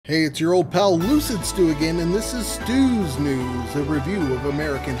Hey, it's your old pal Lucid Stu again, and this is Stu's News, a review of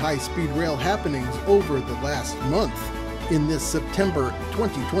American high-speed rail happenings over the last month. In this September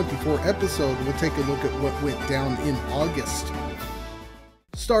 2024 episode, we'll take a look at what went down in August.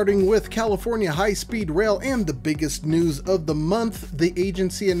 Starting with California High-Speed Rail and the biggest news of the month, the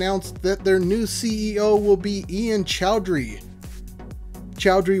agency announced that their new CEO will be Ian Chowdhury.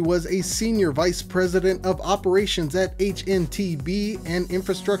 Chowdhury was a senior vice president of operations at HNTB, an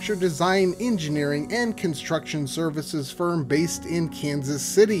infrastructure design, engineering, and construction services firm based in Kansas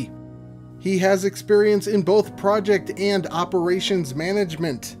City. He has experience in both project and operations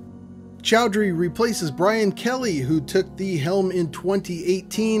management. Chowdhury replaces Brian Kelly, who took the helm in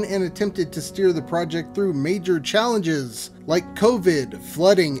 2018 and attempted to steer the project through major challenges like COVID,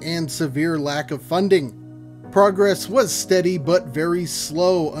 flooding, and severe lack of funding. Progress was steady but very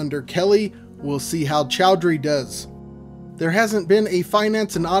slow under Kelly. We'll see how Chowdhury does. There hasn't been a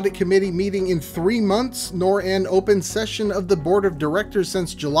Finance and Audit Committee meeting in 3 months, nor an open session of the Board of Directors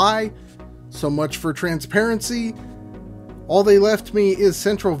since July. So much for transparency. All they left me is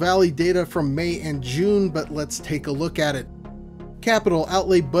Central Valley data from May and June, but let's take a look at it. Capital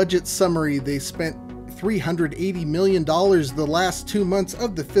Outlay Budget Summary. They spent $380 million the last 2 months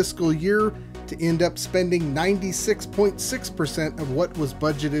of the fiscal year, to end up spending 96.6% of what was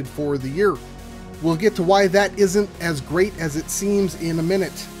budgeted for the year. We'll get to why that isn't as great as it seems in a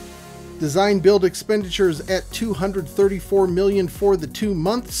minute. Design build expenditures at $234 million for the 2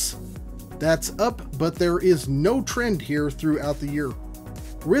 months. That's up, but there is no trend here throughout the year.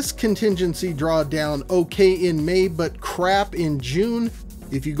 Risk contingency drawdown okay in May, but crap in June.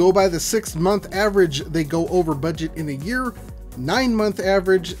 If you go by the 6-month average, they go over budget in a year. 9-month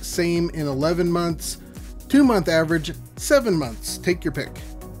average, same in 11 months. 2-month average, 7 months. Take your pick.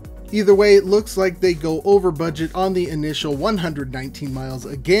 Either way, it looks like they go over budget on the initial 119 miles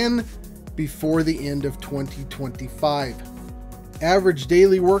again before the end of 2025. Average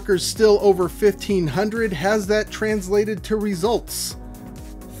daily workers still over 1,500. Has that translated to results?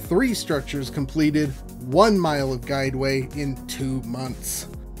 3 structures completed, 1 mile of guideway in 2 months.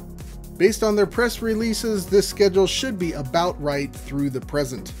 Based on their press releases, this schedule should be about right through the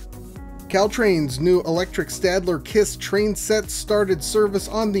present. Caltrain's new electric Stadler KISS train sets started service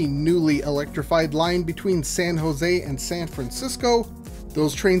on the newly electrified line between San Jose and San Francisco.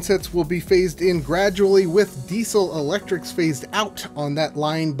 Those train sets will be phased in gradually, with diesel electrics phased out on that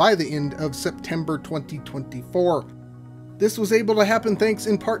line by the end of September 2024. This was able to happen thanks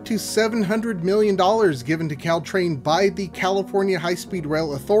in part to $700 million given to Caltrain by the California High Speed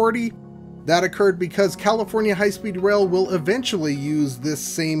Rail Authority. That occurred because California High Speed Rail will eventually use this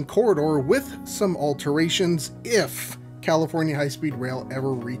same corridor with some alterations if California High Speed Rail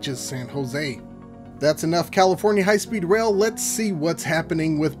ever reaches San Jose. That's enough California High Speed Rail. Let's see what's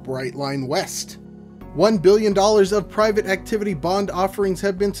happening with Brightline West. $1 billion of private activity bond offerings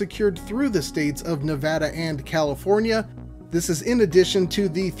have been secured through the states of Nevada and California. This is in addition to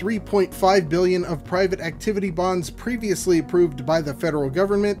the $3.5 billion of private activity bonds previously approved by the federal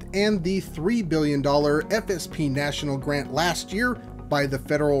government and the $3 billion FSP national grant last year by the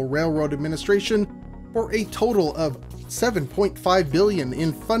Federal Railroad Administration, for a total of $7.5 billion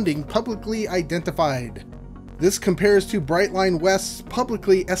in funding publicly identified. This compares to Brightline West's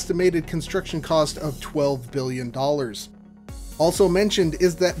publicly estimated construction cost of $12 billion. Also mentioned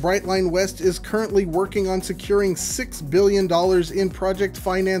is that Brightline West is currently working on securing $6 billion in project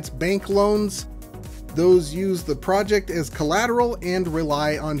finance bank loans. Those use the project as collateral and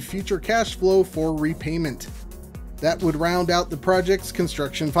rely on future cash flow for repayment. That would round out the project's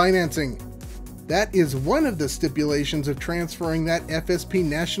construction financing. That is one of the stipulations of transferring that FSP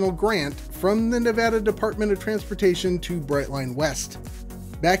national grant from the Nevada Department of Transportation to Brightline West.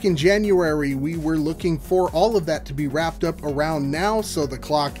 Back in January, we were looking for all of that to be wrapped up around now, so the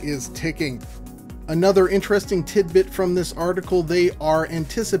clock is ticking. Another interesting tidbit from this article, they are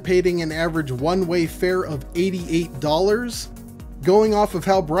anticipating an average one-way fare of $88. Going off of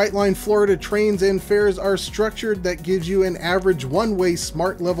how Brightline Florida trains and fares are structured, that gives you an average one-way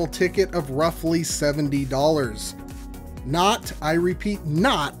smart level ticket of roughly $70. Not, I repeat,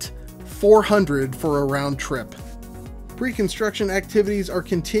 not $400 for a round trip. Pre-construction activities are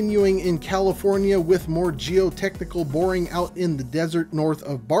continuing in California, with more geotechnical boring out in the desert north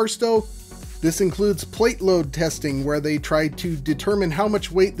of Barstow. This includes plate load testing, where they try to determine how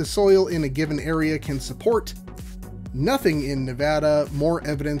much weight the soil in a given area can support. Nothing in Nevada, more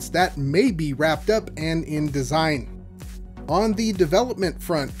evidence that may be wrapped up and in design. On the development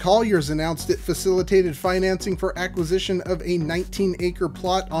front, Colliers announced it facilitated financing for acquisition of a 19-acre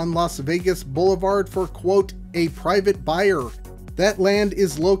plot on Las Vegas Boulevard for, quote, a private buyer. That land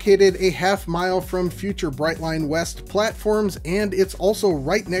is located a half-mile from future Brightline West platforms, and it's also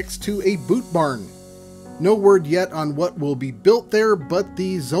right next to a boot barn. No word yet on what will be built there, but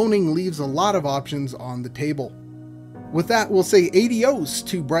the zoning leaves a lot of options on the table. With that, we'll say adios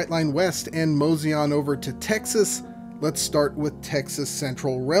to Brightline West and mosey on over to Texas. Let's start with Texas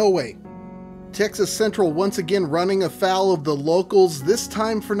Central Railway. Texas Central once again running afoul of the locals, this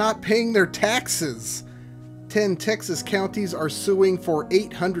time for not paying their taxes. 10 Texas counties are suing for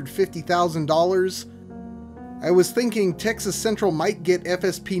 $850,000. I was thinking Texas Central might get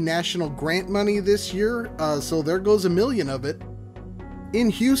FSP national grant money this year, so there goes $1 million of it. In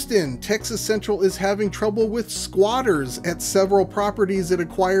Houston, Texas Central is having trouble with squatters at several properties it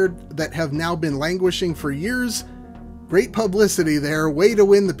acquired that have now been languishing for years. Great publicity there, way to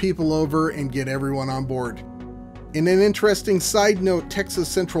win the people over and get everyone on board. In an interesting side note, Texas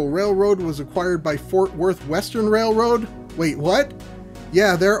Central Railroad was acquired by Fort Worth Western Railroad. Wait, what?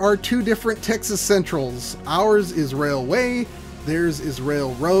 Yeah, there are two different Texas Centrals. Ours is Railway, theirs is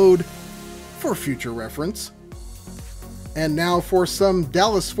Railroad, for future reference. And now for some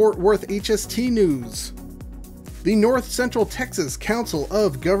Dallas-Fort Worth HST news. The North Central Texas Council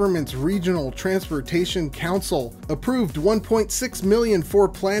of Governments Regional Transportation Council approved $1.6 million for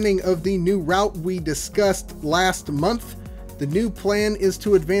planning of the new route we discussed last month. The new plan is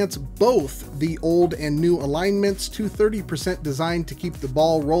to advance both the old and new alignments to 30% designed to keep the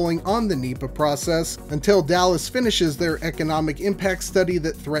ball rolling on the NEPA process until Dallas finishes their economic impact study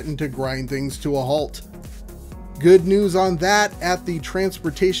that threatened to grind things to a halt. Good news on that, at the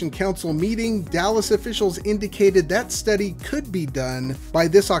Transportation Council meeting, Dallas officials indicated that study could be done by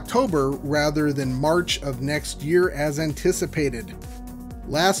this October rather than March of next year as anticipated.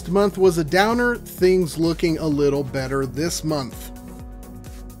 Last month was a downer, things looking a little better this month.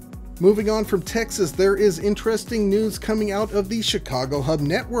 Moving on from Texas, there is interesting news coming out of the Chicago Hub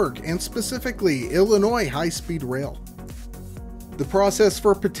network, and specifically Illinois High Speed Rail. The process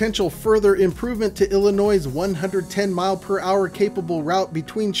for potential further improvement to Illinois' 110 mph capable route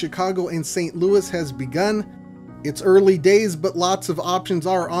between Chicago and St. Louis has begun. It's early days, but lots of options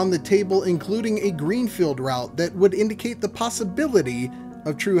are on the table, including a greenfield route that would indicate the possibility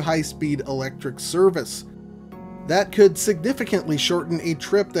of true high-speed electric service. That could significantly shorten a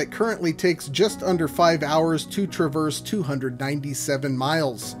trip that currently takes just under 5 hours to traverse 297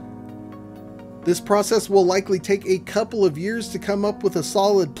 miles. This process will likely take a couple of years to come up with a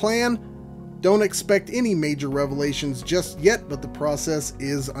solid plan. Don't expect any major revelations just yet, but the process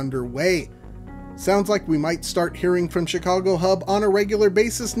is underway. Sounds like we might start hearing from Chicago Hub on a regular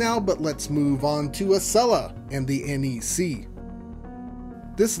basis now, but let's move on to Acela and the NEC.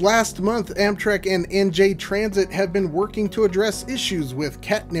 This last month, Amtrak and NJ Transit have been working to address issues with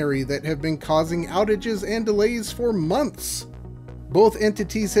catenary that have been causing outages and delays for months. Both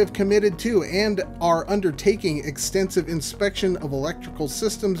entities have committed to and are undertaking extensive inspection of electrical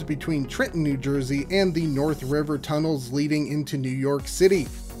systems between Trenton, New Jersey and the North River tunnels leading into New York City.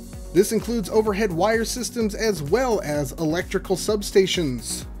 This includes overhead wire systems as well as electrical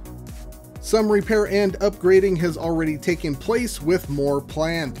substations. Some repair and upgrading has already taken place, with more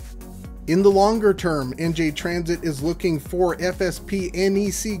planned. In the longer term, NJ Transit is looking for FSP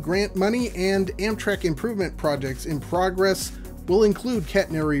NEC grant money, and Amtrak improvement projects in progress will include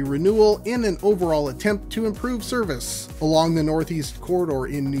catenary renewal in an overall attempt to improve service along the Northeast Corridor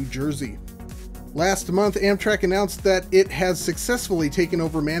in New Jersey. Last month, Amtrak announced that it has successfully taken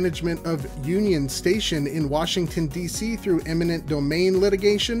over management of Union Station in Washington, D.C. through eminent domain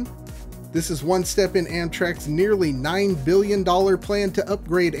litigation. This is one step in Amtrak's nearly $9 billion plan to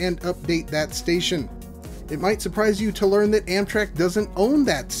upgrade and update that station. It might surprise you to learn that Amtrak doesn't own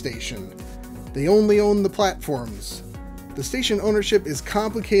that station. They only own the platforms. The station ownership is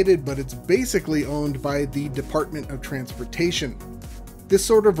complicated, but it's basically owned by the Department of Transportation. This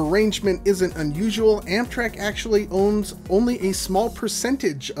sort of arrangement isn't unusual. Amtrak actually owns only a small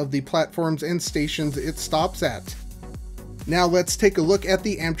percentage of the platforms and stations it stops at. Now let's take a look at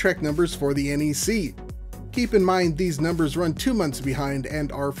the Amtrak numbers for the NEC. Keep in mind these numbers run 2 months behind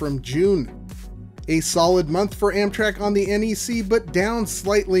and are from June. A solid month for Amtrak on the NEC, but down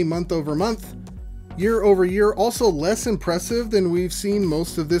slightly month over month. Year over year also less impressive than we've seen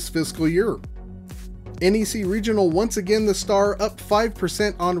most of this fiscal year. NEC Regional once again the star, up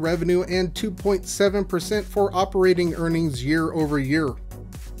 5% on revenue and 2.7% for operating earnings year over year.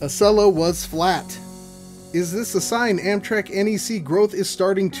 Acela was flat. Is this a sign Amtrak NEC growth is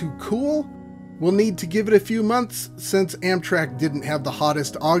starting to cool? We'll need to give it a few months since Amtrak didn't have the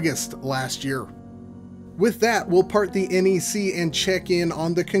hottest August last year. With that, we'll part the NEC and check in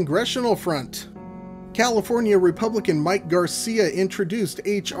on the congressional front. California Republican Mike Garcia introduced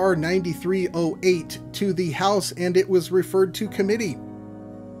H.R. 9308 to the House and it was referred to committee.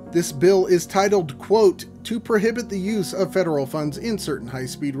 This bill is titled, quote, "To prohibit the use of federal funds in certain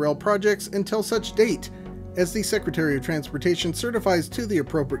high-speed rail projects until such date as the Secretary of Transportation certifies to the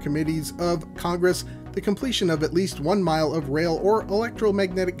appropriate committees of Congress the completion of at least 1 mile of rail or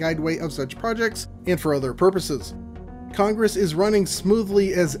electromagnetic guideway of such projects and for other purposes." Congress is running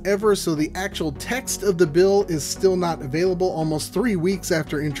smoothly as ever, so the actual text of the bill is still not available almost 3 weeks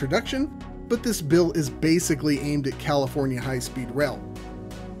after introduction, but this bill is basically aimed at California high-speed rail.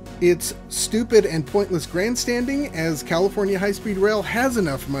 It's stupid and pointless grandstanding, as California high-speed rail has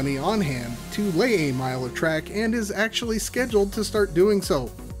enough money on hand to lay a mile of track and is actually scheduled to start doing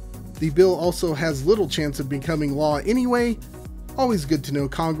so. The bill also has little chance of becoming law anyway. Always good to know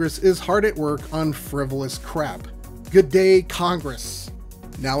Congress is hard at work on frivolous crap. Good day, Congress.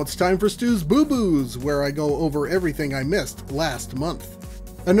 Now it's time for Stu's Boo-Boos, where I go over everything I missed last month.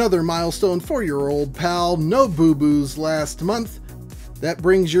 Another milestone for your old pal, no boo-boos last month. That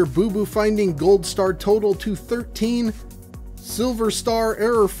brings your boo-boo finding gold star total to 13. Silver star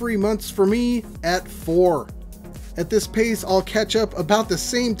error-free months for me at 4. At this pace, I'll catch up about the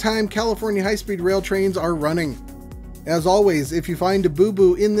same time California high-speed rail trains are running. As always, if you find a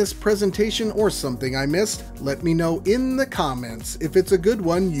boo-boo in this presentation or something I missed, let me know in the comments. If it's a good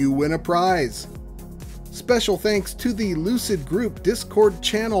one, you win a prize. Special thanks to the Lucid Group Discord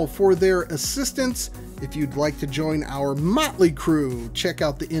channel for their assistance. If you'd like to join our motley crew, check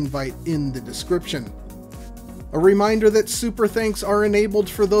out the invite in the description. A reminder that super thanks are enabled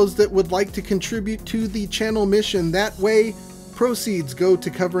for those that would like to contribute to the channel mission. That way, proceeds go to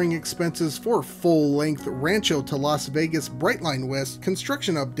covering expenses for full-length Rancho to Las Vegas Brightline West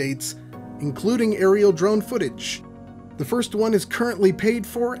construction updates, including aerial drone footage. The first one is currently paid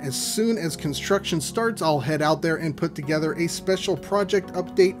for. As soon as construction starts, I'll head out there and put together a special project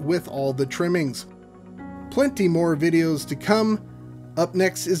update with all the trimmings. Plenty more videos to come. Up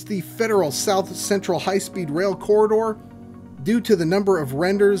next is the Federal South Central High-Speed Rail Corridor. Due to the number of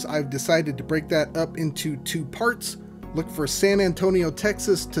renders, I've decided to break that up into 2 parts. Look for San Antonio,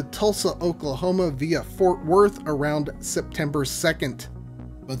 Texas to Tulsa, Oklahoma via Fort Worth around September 2nd.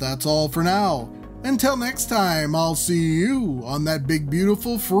 But that's all for now. Until next time, I'll see you on that big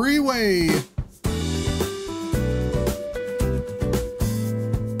beautiful freeway.